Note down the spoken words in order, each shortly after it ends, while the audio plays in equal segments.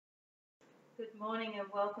Good morning and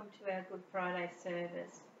welcome to our Good Friday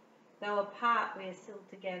service. Though apart, we are still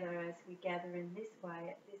together as we gather in this way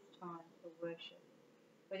at this time for worship.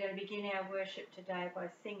 We're going to begin our worship today by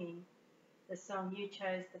singing the song You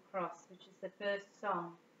Chose the Cross, which is the first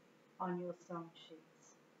song on your song sheets.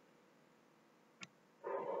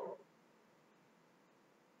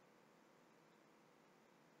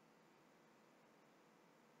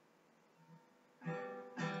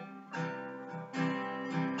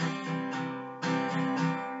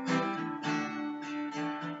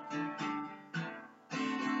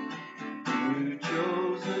 You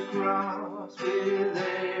chose the cross with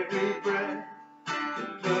every breath, the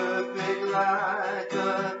perfect life,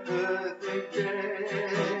 the perfect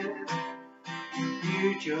death.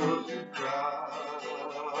 You chose the cross,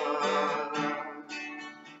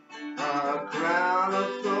 a crown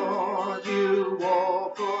of thorns you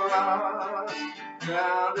wore for us,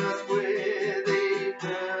 crowned us with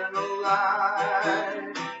eternal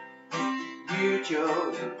life. You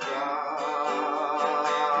chose the cross.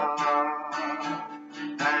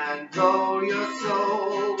 And though your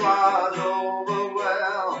soul was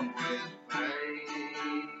overwhelmed with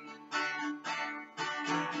pain,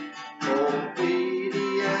 obedient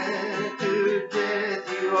to death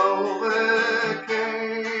you overcame.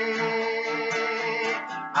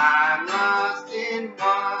 I'm lost in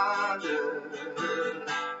wonder,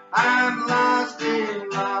 I'm lost in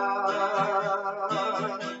love,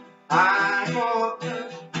 I'm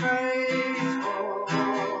always grateful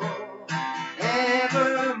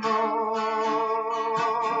evermore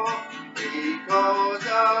because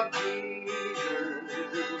of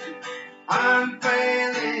Jesus'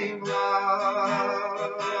 unfailing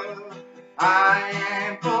love. I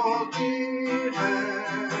am forgiven,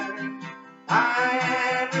 I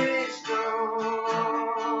am restored.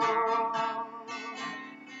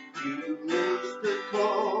 You loosed the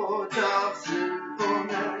cords of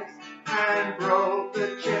sinfulness and broke the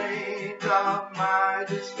chains of my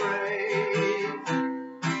disgrace.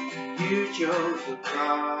 You chose the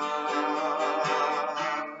cross.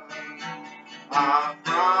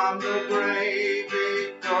 From the grave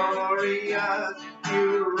victorious,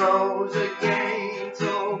 you rose again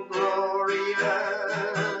so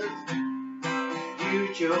glorious.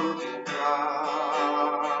 You chose the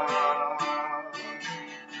cross.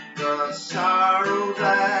 The sorrow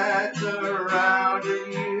that surrounded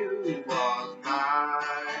you was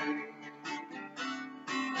mine.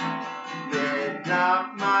 Yet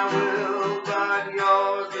not my will, but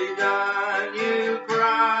yours be done, you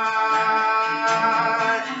cried.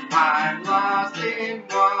 I'm lost in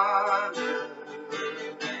wonder,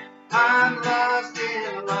 I'm lost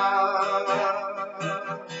in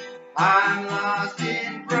love, I'm lost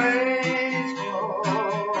in praise forevermore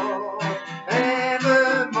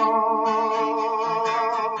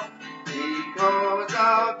because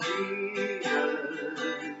of Jesus'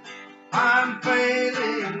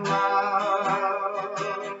 unfailing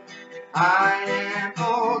love. I am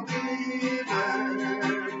forgiven,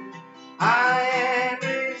 I am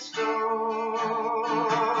restored.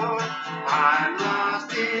 I'm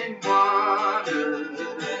lost in wonder,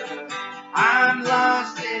 I'm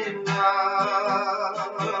lost in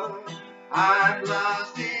love, I'm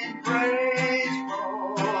lost in praise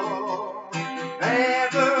forevermore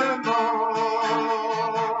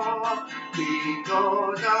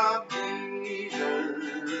because of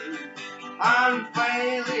Jesus'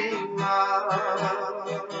 unfailing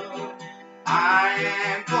love. I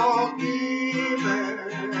am forgiven,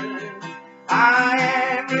 I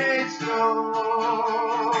am restored.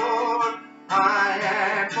 I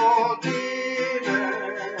am forgiven,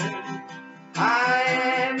 I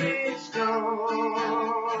am restored.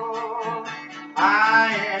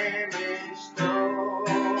 I am restored.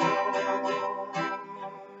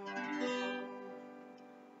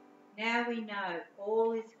 Now we know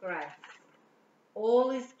all is grace,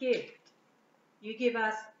 all is gift. You give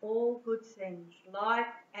us all good things,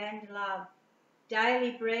 life and love,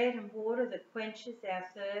 daily bread and water that quenches our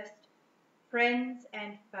thirst, friends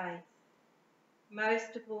and faith.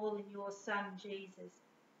 Most of all in your Son Jesus,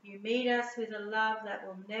 you meet us with a love that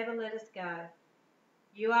will never let us go.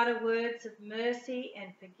 You utter words of mercy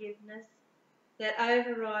and forgiveness that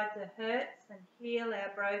override the hurts and heal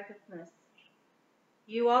our brokenness.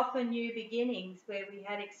 You offer new beginnings where we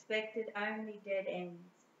had expected only dead ends.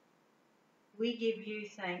 We give you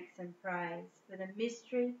thanks and praise for the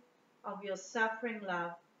mystery of your suffering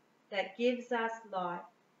love that gives us life.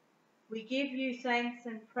 We give you thanks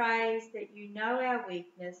and praise that you know our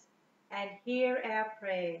weakness and hear our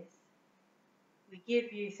prayers. We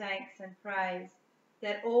give you thanks and praise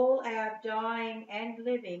that all our dying and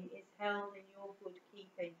living is held in your good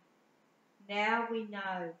keeping. Now we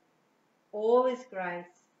know all is grace,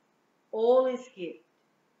 all is gift.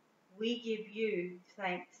 We give you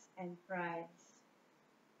thanks and praise.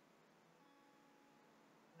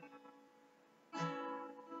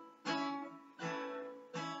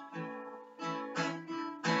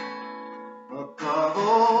 Above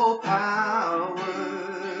all power,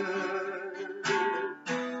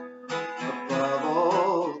 above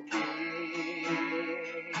all king,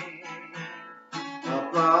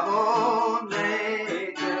 above all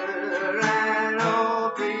nature and all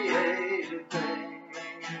created things,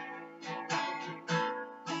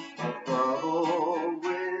 above all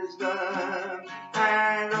wisdom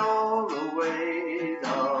and all the ways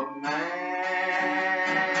of man.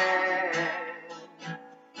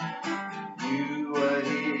 You were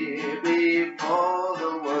here before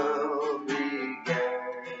the world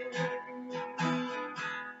began.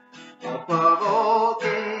 Above all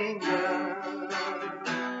kingdoms,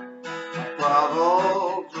 above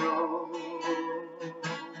all thrones,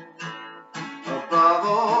 above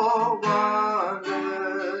all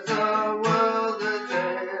wonders the world has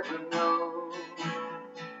ever known,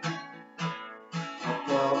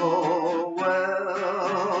 above all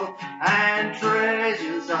wealth and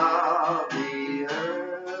treasures of the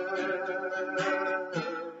earth.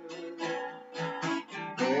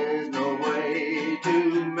 There's no way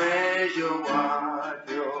to measure what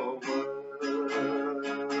you're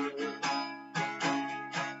worth.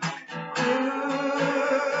 Crucified,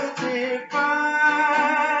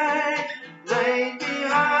 laid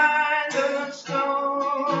behind the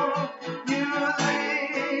stone, you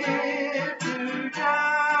live to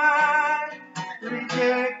die,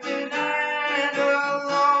 rejected and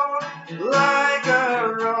alone, like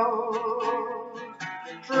a rose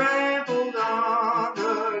trampled on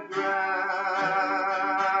the ground.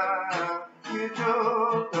 You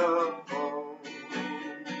took the fall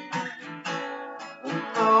and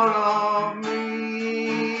thought of me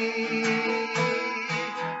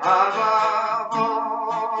above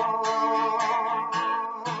all.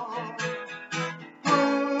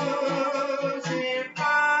 Crucified,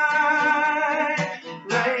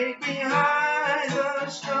 laid behind the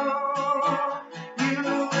stone, you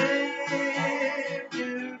live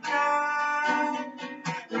to die,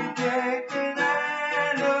 rejected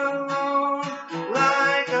and alone,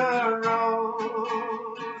 like a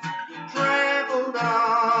rose trampled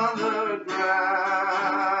on the ground.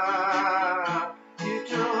 You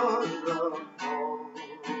took the fall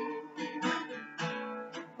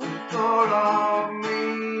and thought of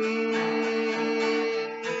me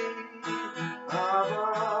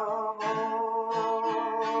above all.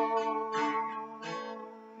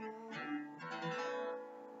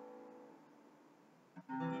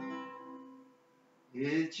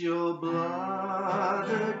 It's your blood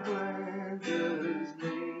that cleanses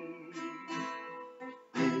me.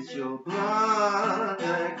 It's your blood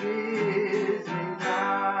that gives me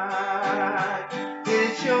life.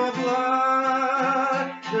 It's your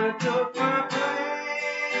blood that took my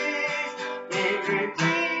place in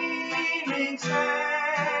redeeming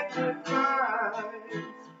sacrifice.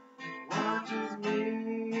 Watches me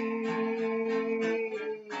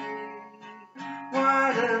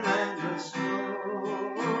whiter than the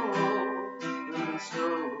snow,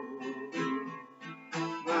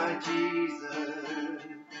 my Jesus,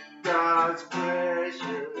 God's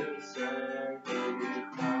precious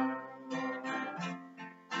sacrifice.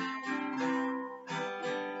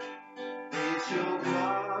 It's your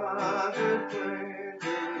blood that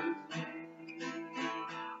cleanses me.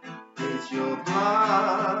 It's your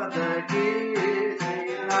blood that gives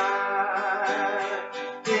me life.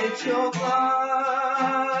 It's your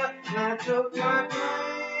blood that took my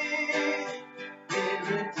place in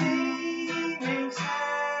redeeming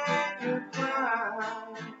sacrifice.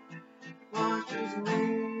 Washes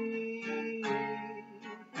me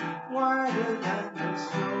whiter than the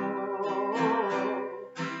snow,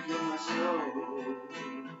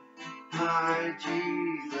 my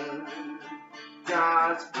Jesus,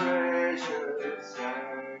 God's precious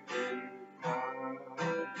sacrifice.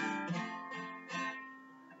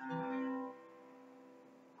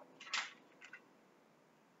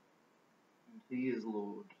 He is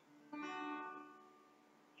Lord.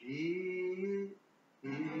 He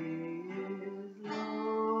is Lord.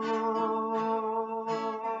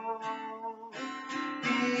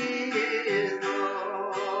 He is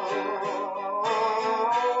Lord.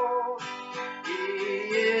 He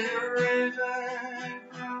is risen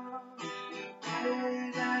from death.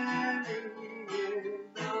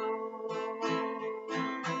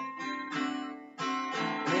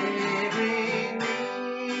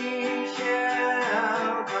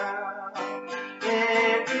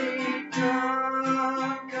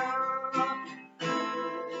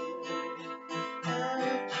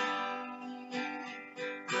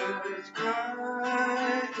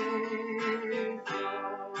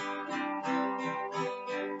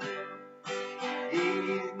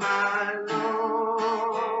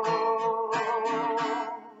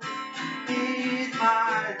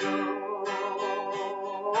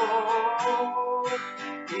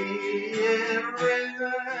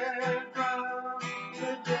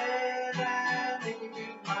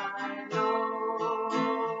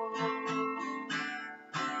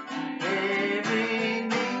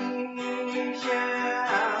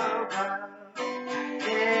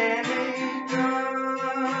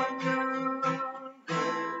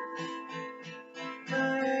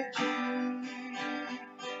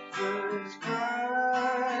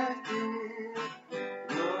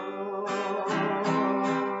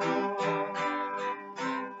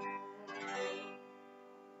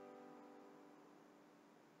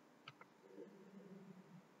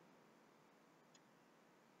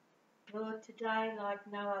 Lord, today, like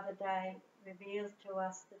no other day, reveals to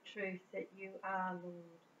us the truth that you are Lord.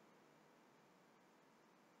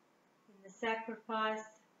 In the sacrifice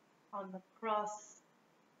on the cross,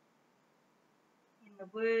 in the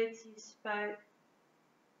words you spoke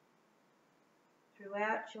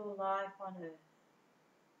throughout your life on earth,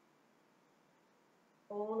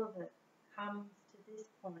 all of it comes to this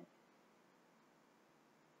point,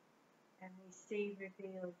 and we see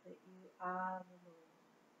revealed that you are the Lord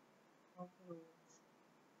of Lords.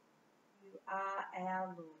 You are our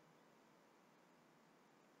Lord.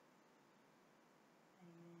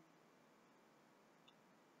 Amen.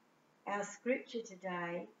 Our scripture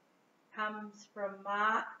today comes from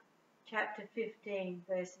Mark chapter 15,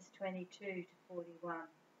 verses 22 to 41.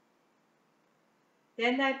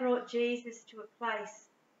 Then they brought Jesus to a place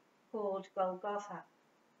called Golgotha,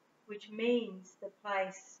 which means the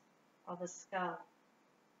place of a skull.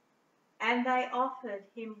 And they offered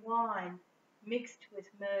him wine mixed with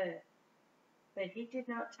myrrh, but he did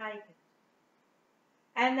not take it.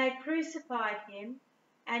 And they crucified him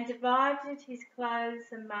and divided his clothes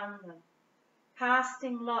among them,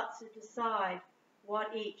 casting lots to decide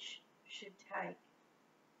what each should take.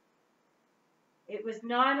 It was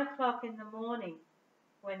 9 o'clock in the morning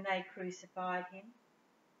when they crucified him.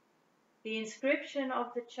 The inscription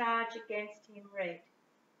of the charge against him read,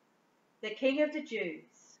 "The King of the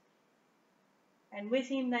Jews." And with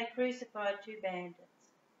him they crucified 2 bandits,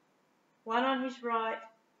 one on his right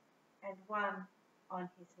and one on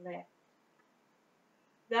his left.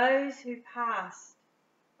 Those who passed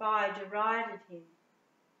by derided him,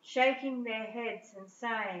 shaking their heads and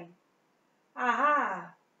saying,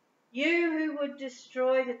 "Aha, you who would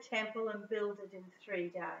destroy the temple and build it in 3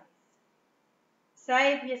 days.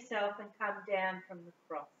 Save yourself and come down from the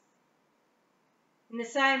cross." In the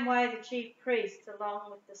same way, the chief priests,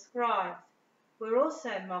 along with the scribes, were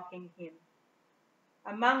also mocking him,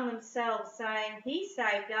 among themselves, saying, "He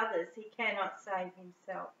saved others, he cannot save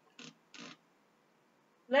himself.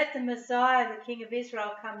 Let the Messiah, the King of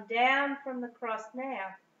Israel, come down from the cross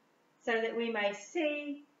now, so that we may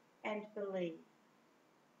see and believe."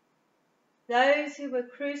 Those who were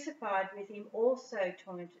crucified with him also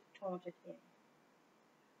taunted him.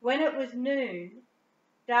 When it was noon,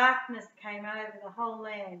 darkness came over the whole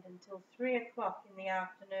land until 3 o'clock in the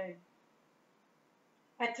afternoon.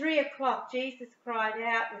 At 3 o'clock, Jesus cried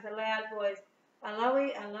out with a loud voice,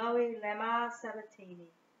 "Eloi, Eloi, lama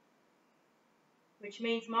sabachthani," which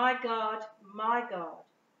means, my God,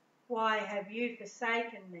 why have you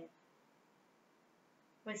forsaken me?"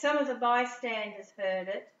 When some of the bystanders heard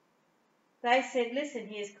it, they said, "Listen,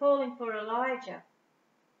 he is calling for Elijah."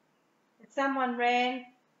 And someone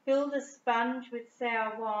ran, filled a sponge with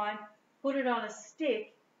sour wine, put it on a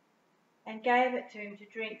stick, and gave it to him to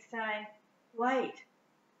drink, saying, "Wait,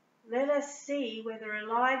 let us see whether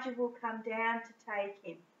Elijah will come down to take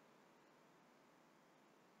him."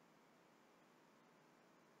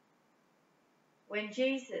 Then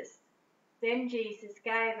Jesus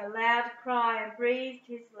gave a loud cry and breathed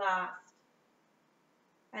his last.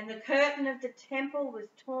 And the curtain of the temple was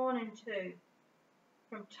torn in two,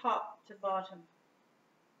 from top to bottom.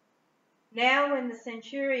 Now when the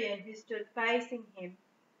centurion who stood facing him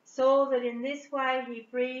saw that in this way he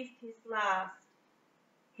breathed his last,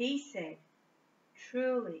 he said,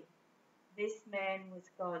 "Truly, this man was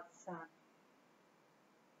God's son."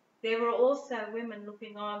 There were also women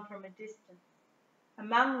looking on from a distance.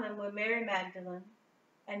 Among them were Mary Magdalene,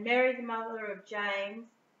 and Mary the mother of James,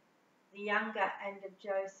 the younger, and of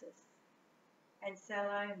Joseph, and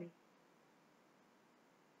Salome.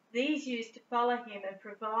 These used to follow him and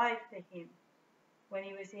provide for him when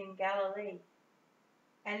he was in Galilee.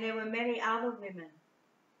 And there were many other women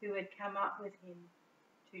who had come up with him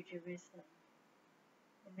to Jerusalem.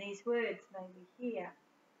 In these words may we hear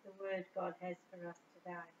the word God has for us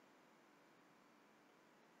today.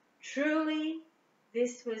 Truly,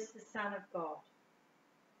 this was the Son of God,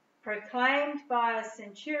 proclaimed by a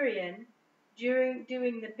centurion doing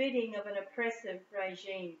the bidding of an oppressive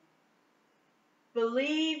regime,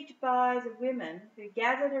 believed by the women who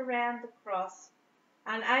gathered around the cross,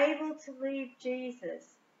 unable to leave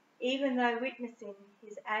Jesus, even though witnessing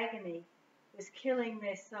his agony was killing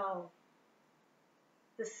their soul.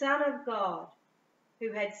 The Son of God,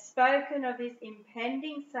 who had spoken of his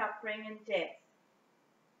impending suffering and death,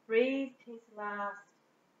 breathed his last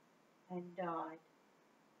and died.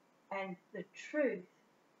 And the truth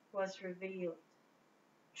was revealed.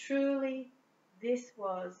 Truly, this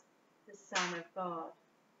was the Son of God.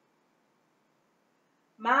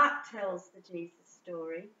 Mark tells the Jesus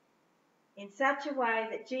story in such a way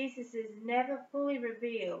that Jesus is never fully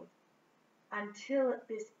revealed until at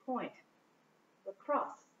this point, the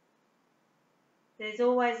cross. There's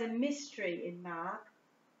always a mystery in Mark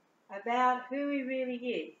about who he really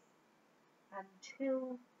is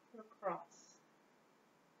until the cross.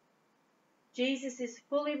 Jesus is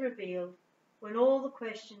fully revealed when all the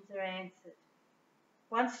questions are answered.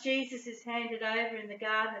 Once Jesus is handed over in the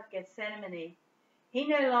Garden of Gethsemane, he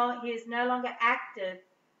is no longer active,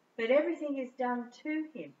 but everything is done to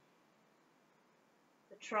him.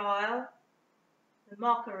 The trial, the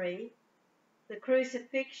mockery, the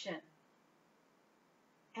crucifixion.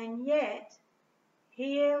 And yet,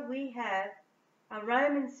 here we have a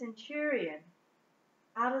Roman centurion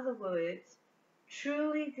utter the words,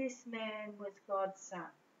 "Truly this man was God's son."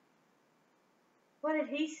 What had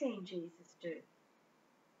he seen Jesus do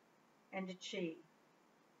and achieve?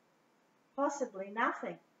 Possibly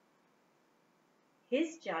nothing.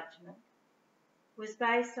 His judgment was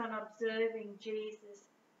based on observing Jesus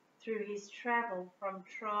through his travel from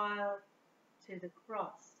trial to the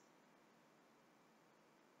cross.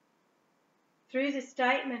 Through the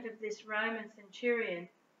statement of this Roman centurion,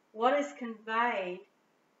 what is conveyed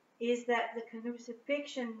is that the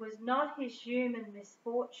crucifixion was not his human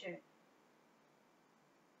misfortune.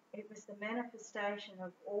 It was the manifestation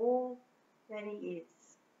of all that he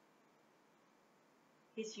is,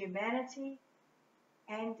 his humanity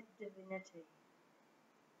and divinity,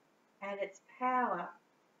 and its power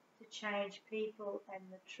to change people, and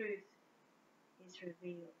the truth is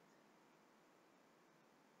revealed.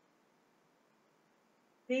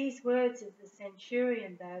 These words of the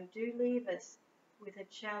centurion, though, do leave us with a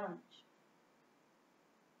challenge.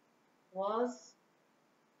 Was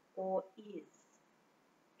or is?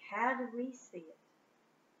 How do we see it?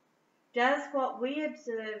 Does what we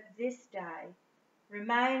observe this day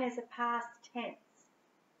remain as a past tense?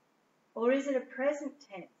 Or is it a present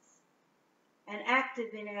tense and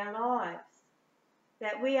active in our lives,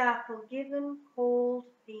 that we are forgiven, called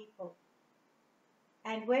people?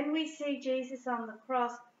 And when we see Jesus on the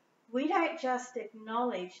cross, we don't just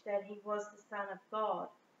acknowledge that he was the Son of God,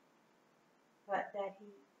 but that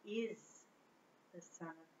he is the Son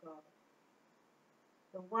of God,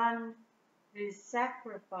 the one whose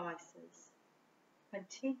sacrifices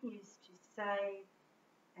continues to save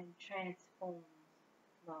and transform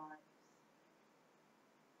lives.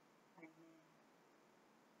 Amen.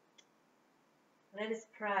 Let us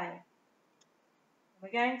pray.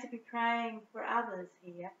 We're going to be praying for others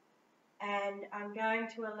here, and I'm going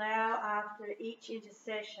to allow, after each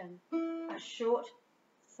intercession, a short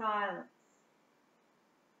silence.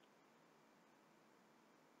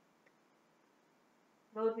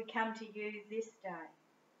 Lord, we come to you this day,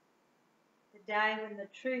 the day when the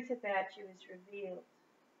truth about you is revealed,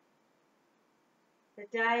 the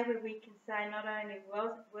day where we can say not only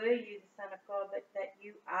were you the Son of God, but that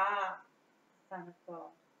you are the Son of God,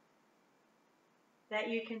 that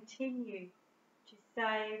you continue to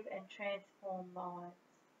save and transform lives.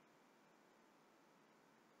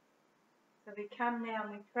 So we come now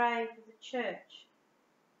and we pray for the church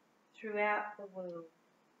throughout the world.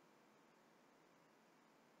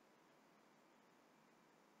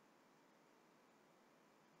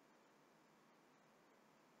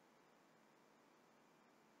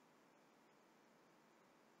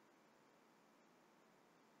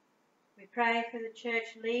 We pray for the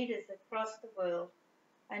church leaders across the world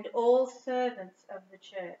and all servants of the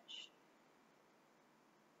church.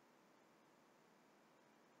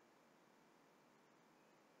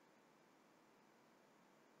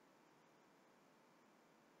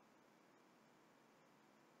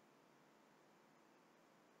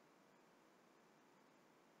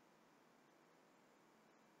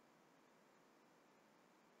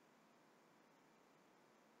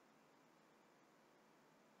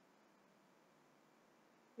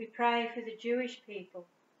 We pray for the Jewish people,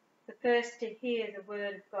 the first to hear the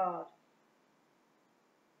word of God.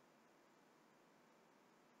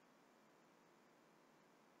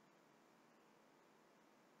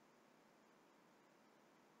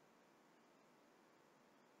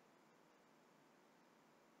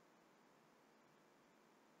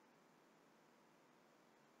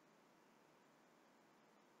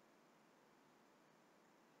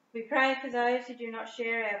 We pray for those who do not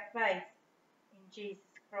share our faith in Jesus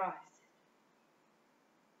Christ.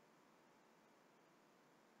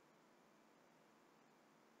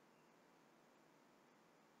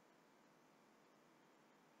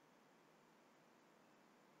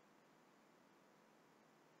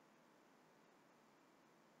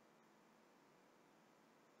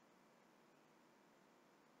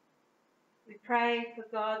 We pray for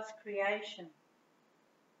God's creation.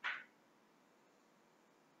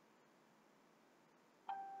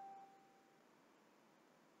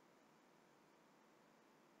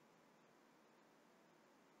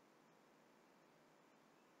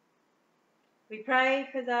 We pray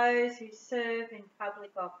for those who serve in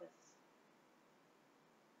public office.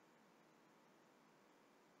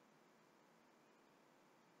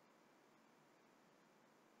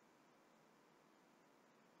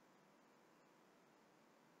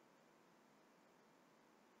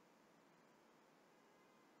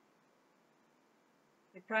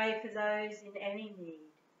 We pray for those in any need.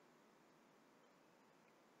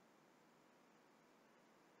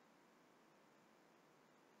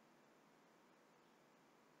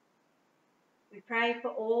 We pray for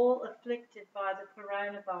all afflicted by the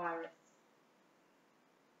coronavirus.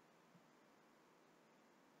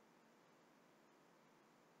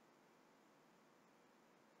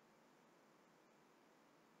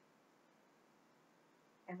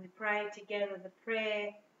 And we pray together the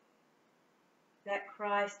prayer that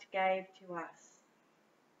Christ gave to us.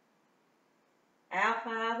 Our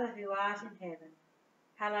Father who art in heaven,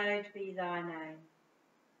 hallowed be thy name.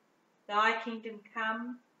 Thy kingdom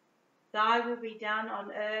come, thy will be done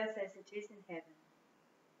on earth as it is in heaven.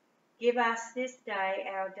 Give us this day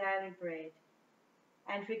our daily bread,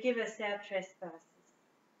 and forgive us our trespasses,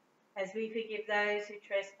 as we forgive those who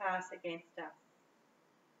trespass against us.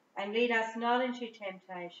 And lead us not into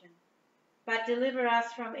temptation, but deliver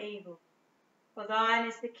us from evil. For thine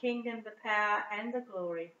is the kingdom, the power, and the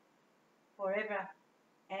glory, forever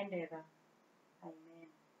and ever. Amen.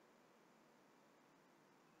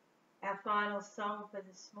 Our final song for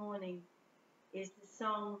this morning is the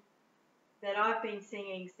song that I've been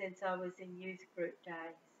singing since I was in youth group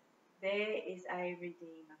days. There is a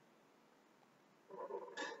Redeemer.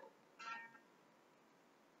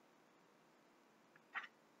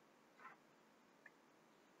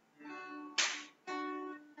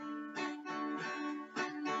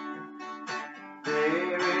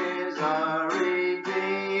 There is a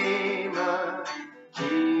Redeemer,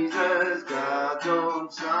 Jesus, God's own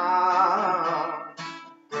Son,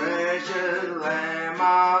 precious Lamb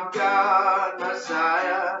of God,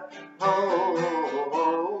 Messiah, Holy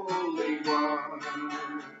One.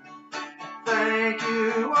 Thank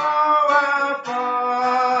you, our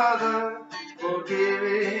Father, for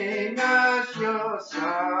giving us your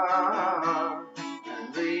Son,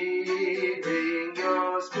 and leaving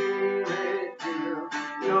your Spirit till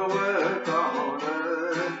your work on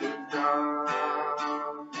earth is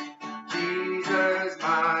done. Jesus,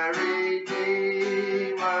 my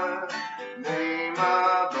Redeemer, name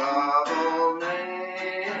above all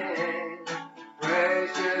names,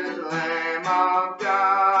 precious Lamb of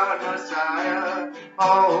God, Messiah,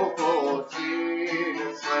 all for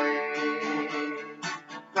sin slain.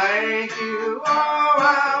 Thank you,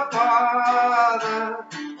 our Father,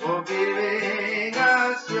 for giving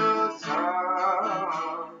us your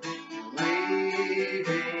Son,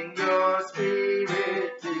 leaving your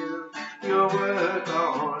Spirit till your work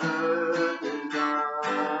on earth is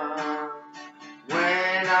done.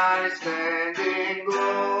 When I stand in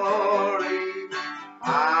glory,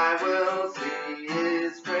 I will see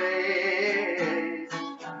his face.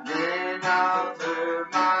 Then I'll serve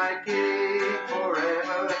my King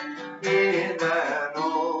forever in that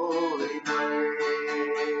holy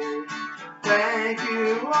place. Thank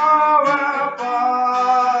you, our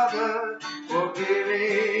Father, for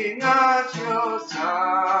giving us your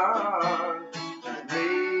Son, and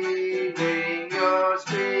leaving your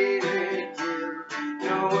Spirit till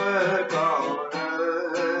your work on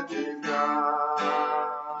earth is done.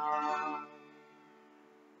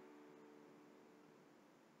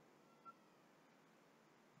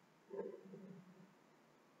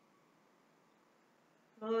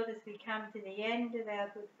 Lord, as we come to the end of our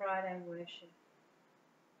Good Friday worship,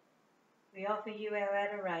 we offer you our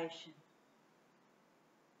adoration.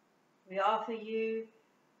 We offer you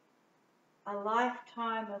a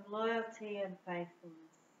lifetime of loyalty and faithfulness.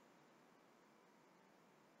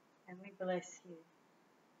 And we bless you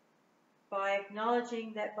by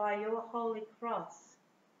acknowledging that by your holy cross,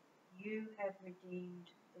 you have redeemed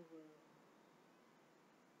the world.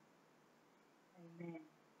 Amen.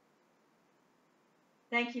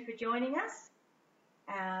 Thank you for joining us.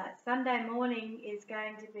 Sunday morning is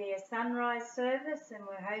going to be a sunrise service, and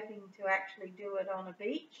we're hoping to actually do it on a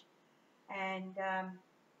beach, and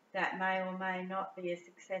that may or may not be a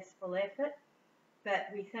successful effort, but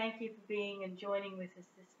we thank you for being and joining with us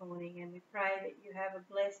this morning, and we pray that you have a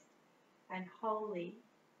blessed and holy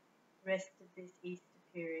rest of this Easter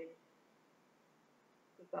period.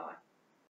 Goodbye.